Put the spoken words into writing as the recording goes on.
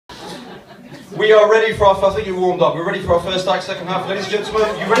We are ready for our first, I think you warmed up. We're ready for our first act, second half. Ladies and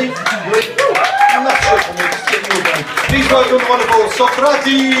gentlemen, you ready? You ready? That's it for me. Let's get you all going. Please welcome the wonderful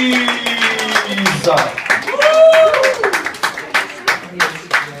Socrates.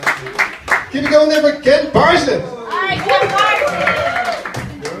 Keep it going there for Ken Parsons. Hi, Ken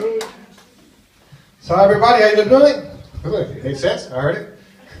Parsons. So everybody, how you doing? Good. Makes sense. I heard it.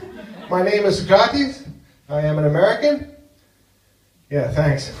 My name is Socrates. I am an American. Yeah,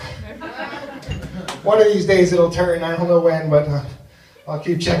 thanks. One of these days it'll turn. I don't know when, but I'll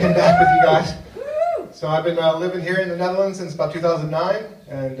keep checking back with you guys. So I've been living here in the Netherlands since about 2009,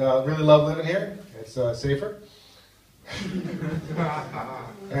 and really love living here. It's safer.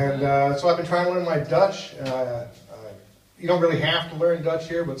 And so I've been trying to learn my Dutch. You don't really have to learn Dutch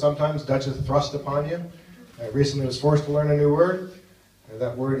here, but sometimes Dutch is thrust upon you. I recently was forced to learn a new word. And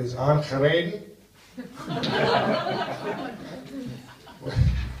that word is aangereden.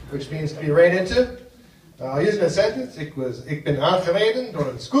 Which means to be ran into. I'll use it in a sentence. Ik ben aangereden door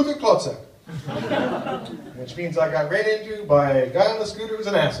een scooterklotser. Which means I got ran into by a guy on the scooter who's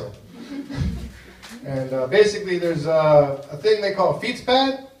an asshole. And basically there's a thing they call a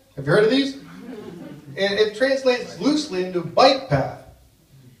fietspad. Have you heard of these? It translates loosely into bike path.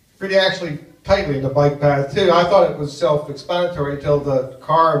 Pretty actually tightly into bike path too. I thought it was self-explanatory until the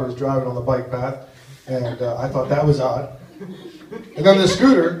car was driving on the bike path. And I thought that was odd. And then the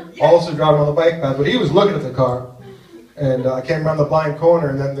scooter, also driving on the bike path, but he was looking at the car. And I came around the blind corner,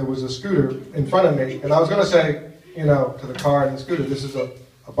 and then there was a scooter in front of me. And I was going to say, you know, to the car and the scooter, this is a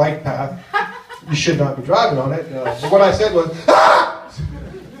bike path. You should not be driving on it. But what I said was, ah!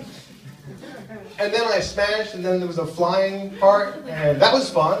 And then I smashed, and then there was a flying part, and that was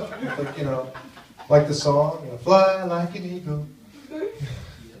fun. Like, you know, like the song, you know, fly like an eagle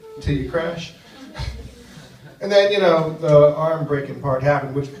until you crash. And then, you know, the arm breaking part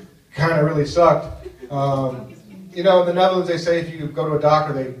happened, which kind of really sucked. You know, in the Netherlands, they say if you go to a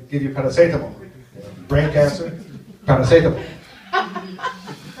doctor, they give you paracetamol. You know, brain cancer, paracetamol.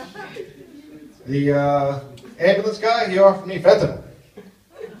 The ambulance guy, he offered me fentanyl.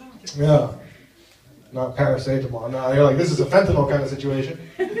 Yeah, not paracetamol. No, they're like, this is a fentanyl kind of situation.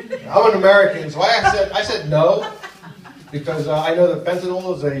 I'm an American, so I said no. Because I know that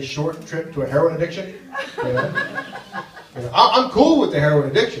fentanyl is a short trip to a heroin addiction. You know? I'm cool with the heroin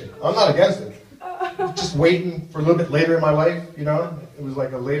addiction. I'm not against it. Just waiting for a little bit later in my life, you know. It was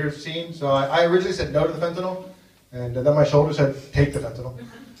like a later scene. So I originally said no to the fentanyl. And then my shoulder said, take the fentanyl.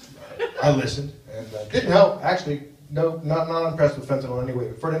 I listened. And it didn't help. Actually, no, not impressed with fentanyl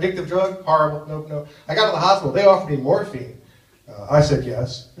anyway. For an addictive drug, horrible. Nope, no. I got to the hospital. They offered me morphine. I said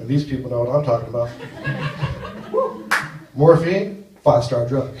yes. And these people know what I'm talking about. Morphine, 5-star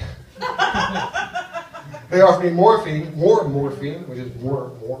drug. They offered me morphine, more morphine, which is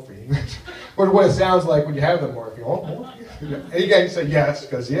more morphine. What it sounds like when you have the morphine. Oh, morphine. And you guys say yes,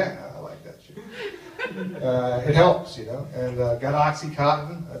 because yeah, I like that shit. It helps, you know. And got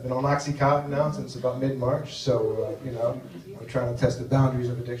Oxycontin. I've been on Oxycontin now since about mid-March, so you know, I'm trying to test the boundaries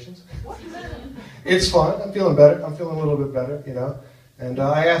of addictions. It's fun. I'm feeling better. I'm feeling a little bit better, you know. And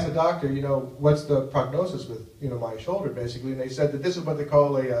I asked the doctor, you know, what's the prognosis with, you know, my shoulder, basically. And they said that this is what they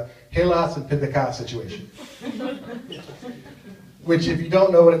call a helas and pindakaas situation. Which, if you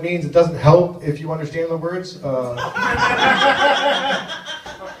don't know what it means, it doesn't help if you understand the words.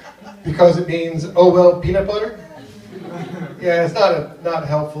 Because it means, oh, well, peanut butter. Yeah, it's not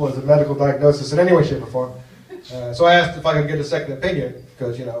helpful as a medical diagnosis in any way, shape, or form. So I asked if I could get a second opinion,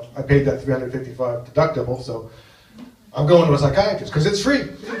 because, you know, I paid that $355 deductible, so I'm going to a psychiatrist because it's free.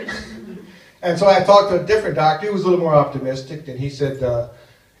 And so I talked to a different doctor who was a little more optimistic, and he said,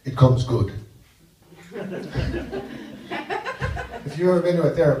 it comes good. If you've ever been to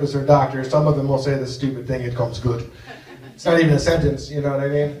a therapist or a doctor, some of them will say this stupid thing, it comes good. It's not even a sentence, you know what I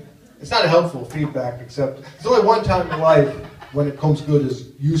mean? It's not a helpful feedback, except there's only one time in life when it comes good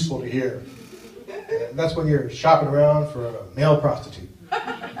is useful to hear. And that's when you're shopping around for a male prostitute.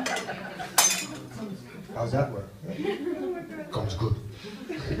 How's that work? Comes good.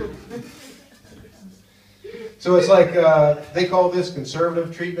 So it's like, they call this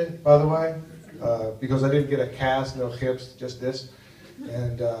conservative treatment, by the way, because I didn't get a cast, no hips, just this.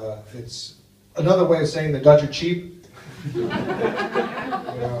 And it's another way of saying the Dutch are cheap. You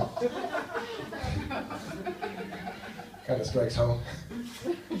know, kind of strikes home.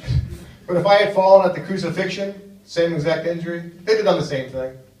 But if I had fallen at the crucifixion, same exact injury, they'd have done the same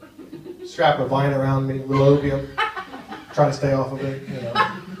thing. Strap a vine around me, a little opium, try to stay off of it, you know.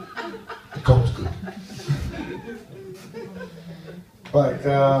 It comes good. But,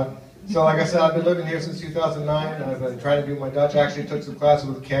 So like I said, I've been living here since 2009. I've been trying to do my Dutch. I actually took some classes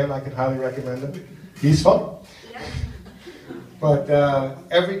with Ken. I can highly recommend him. He's fun. But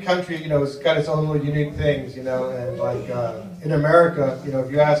every country, has got its own little unique things, and like in America, if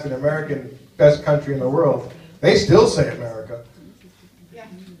you ask an American best country in the world, they still say America.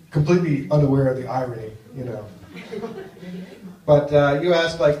 Completely unaware of the irony, But you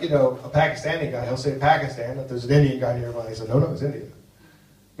ask, like, a Pakistani guy, he'll say Pakistan. If there's an Indian guy nearby, he says, no, it's India.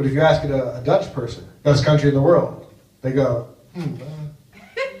 But if you ask a Dutch person, best country in the world, they go,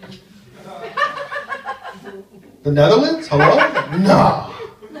 the Netherlands? Hello? No.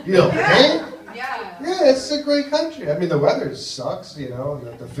 You don't think? Yeah, it's a great country. I mean, the weather sucks,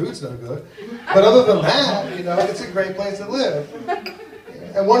 and the food's no good. But other than that, it's a great place to live.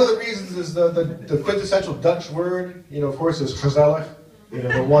 And one of the reasons is the quintessential Dutch word, of course, is gezellig.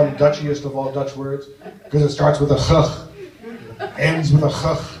 The one Dutchiest of all Dutch words. Because it starts with a g, ends with a g.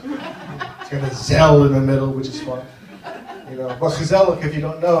 It's got a zel in the middle, which is fun. But gezellig, if you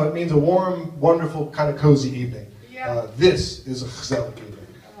don't know, it means a warm, wonderful, kind of cozy evening. This is a gezellig evening.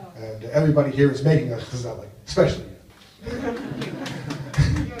 And everybody here is making a gezellig, especially you.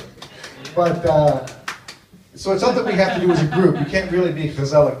 But, so it's something we have to do as a group. You can't really be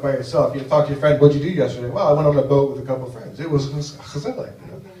gezellig by yourself. You talk to your friend, what'd you do yesterday? Well, I went on a boat with a couple of friends. It was gezellig.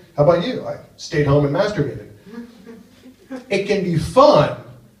 How about you? I stayed home and masturbated. It can be fun,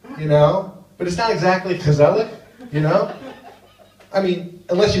 but it's not exactly gezellig, I mean,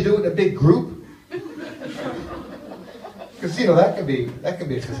 unless you do it in a big group. Because, that can be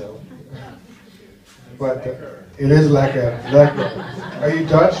gezellig. But it is lekker. Are you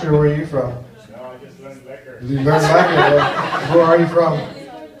Dutch or where are you from? You learn Latin. Where are you from?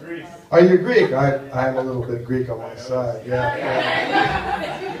 Greece. Are you Greek? I am a little bit Greek on my side.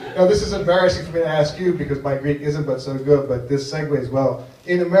 Yeah. Now this is embarrassing for me to ask you because my Greek isn't but so good. But this segues well.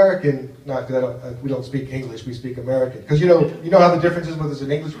 In American, not because we don't speak English, we speak American. Because you know how the difference is when there's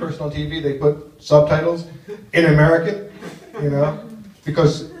an English person on TV, they put subtitles in American.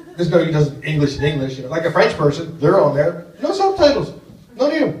 Because there's no English in English. Like a French person, they're on there, no subtitles, no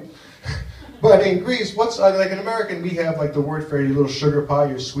need them. But in Greece, like in American, we have like the word for your little sugar pie,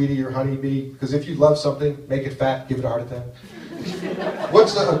 your sweetie, your honeybee. Because if you love something, make it fat, give it a heart attack.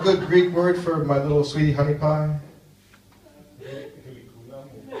 What's a good Greek word for my little sweetie honey pie?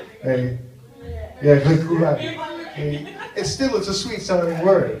 Hey. Yeah, glikula. Hey. It's a sweet sounding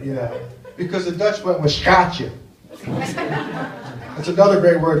word, because the Dutch went with schatje. That's another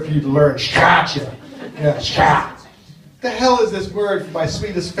great word for you to learn, schatje. Yeah, schat. The hell is this word for my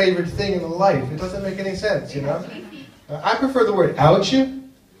sweetest favorite thing in life? It doesn't make any sense, I prefer the word oudje,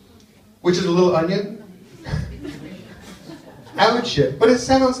 which is a little onion. Oudje, but it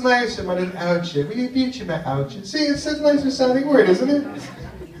sounds nicer when it's oudje. Will you beat my oudje? See, it's such a nicer sounding word, isn't it?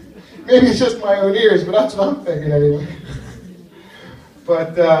 Maybe it's just my own ears, but that's what I'm thinking anyway.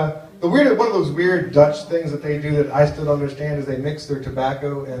 But one of those weird Dutch things that they do that I still don't understand is they mix their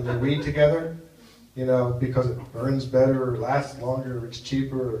tobacco and their weed together. Because it burns better or lasts longer or it's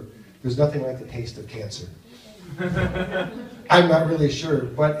cheaper. Or there's nothing like the taste of cancer. I'm not really sure,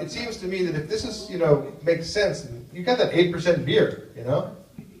 but it seems to me that if this is, makes sense, you got that 8% beer,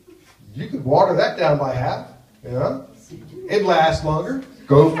 you could water that down by half, it lasts longer,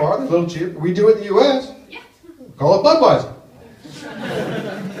 go farther, a little cheaper. We do it in the U.S. Call it Budweiser.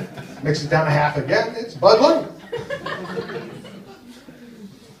 Mix it down to half again, it's Bud Light.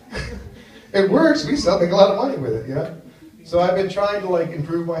 It works. We still make a lot of money with it, So I've been trying to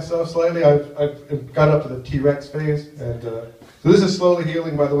improve myself slightly. I've got up to the T-Rex phase, and so this is slowly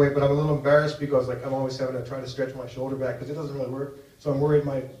healing, by the way. But I'm a little embarrassed because I'm always having to try to stretch my shoulder back because it doesn't really work. So I'm worried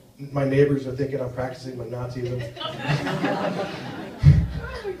my neighbors are thinking I'm practicing my Nazism.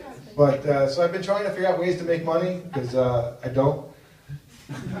 But so I've been trying to figure out ways to make money because I don't,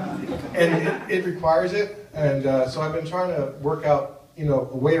 and it requires it. And so I've been trying to work out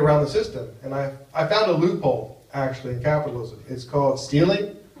a way around the system. And I found a loophole, actually, in capitalism. It's called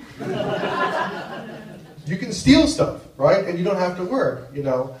stealing. You can steal stuff, right? And you don't have to work,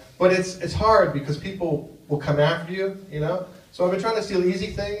 But it's hard because people will come after you, So I've been trying to steal easy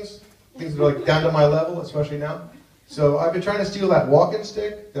things that are down to my level, especially now. So I've been trying to steal that walking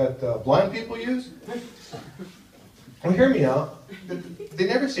stick that blind people use. Well, hear me out. They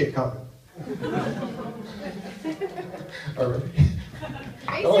never see it coming. Alright.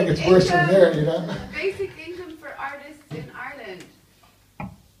 I don't think it's worse than there, Basic income for artists in Ireland.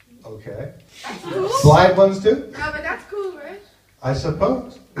 Okay. That's cool. Blind ones too? No, but that's cool, right? I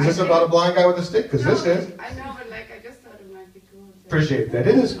suppose. Is this about a blind guy with a stick? Because this is. I know, but I just thought it might be cool. Appreciate that.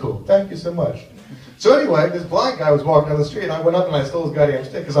 It is cool. Thank you so much. So anyway, this blind guy was walking down the street, and I went up and I stole his goddamn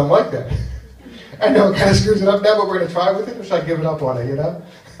stick, because I'm like that. I know it kind of screws it up now, but we're going to try with it, or should I give it up on it, you know?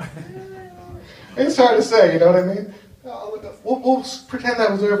 It's hard to say, you know what I mean? We'll pretend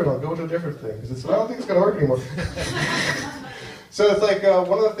that was urban. I'll go to a different thing, because I don't think it's going to work anymore. So it's like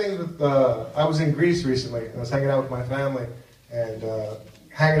one of the things with, I was in Greece recently, and I was hanging out with my family, and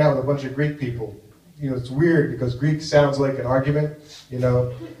hanging out with a bunch of Greek people. You know, it's weird, because Greek sounds like an argument, you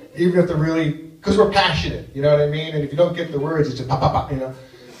know, even if they're really, because we're passionate, you know what I mean? And if you don't get the words, it's just pa pa pa, you know?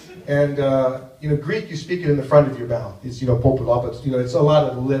 And, you know, Greek, you speak it in the front of your mouth. It's, you know, populop, you know, it's a lot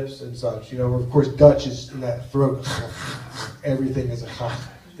of lips and such, you know, of course, Dutch is in that throat. Everything is a chach.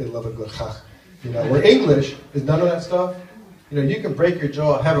 They love a good chach. You know, where English is none of that stuff. You know, you can break your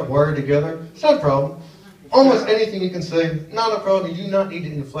jaw, have it wired together. It's not a problem. Almost anything you can say, not a problem. You do not need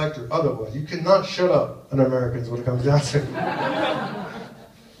to inflect or otherwise. You cannot shut up an American is what it comes down to.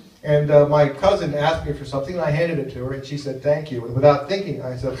 And my cousin asked me for something, and I handed it to her, and she said, thank you. And without thinking,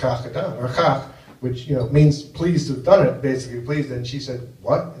 I said, chach hadan, or chach, which, you know, means pleased to have done it, basically, pleased. And she said,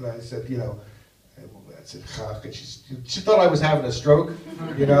 what? And I said, you know, I said, chach. And she thought I was having a stroke,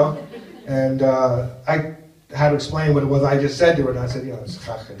 you know. And I had to explain what it was I just said to her, and I said, you know, it's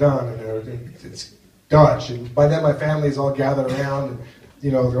chach hadan, and everything. It's Dutch. And by then my family's all gathered around, and, you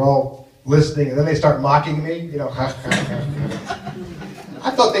know, they're all listening, and then they start mocking me, you know, chach, chach, chach. I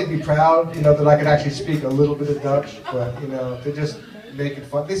thought they'd be proud, you know, that I could actually speak a little bit of Dutch, but, you know, they're just making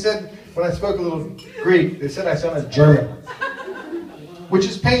fun. They said, when I spoke a little Greek, they said I sounded German, which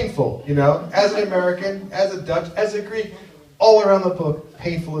is painful, you know, as an American, as a Dutch, as a Greek, all around the book,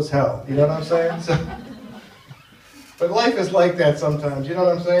 painful as hell, you know what I'm saying? So, but life is like that sometimes, you know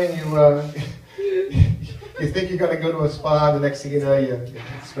what I'm saying? You think you're going to go to a spa, the next thing you know, you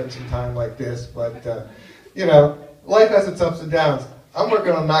spend some time like this, but, you know, life has its ups and downs. I'm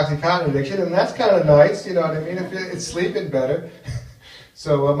working on an Oxycontin addiction, and that's kind of nice, you know what I mean? It's sleeping better.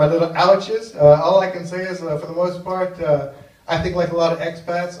 So my little ouches, all I can say is, for the most part, I think like a lot of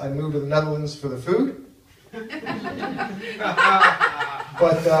expats, I moved to the Netherlands for the food.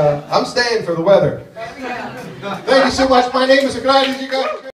 But I'm staying for the weather. Thank you so much. My name is Socrates. You guys.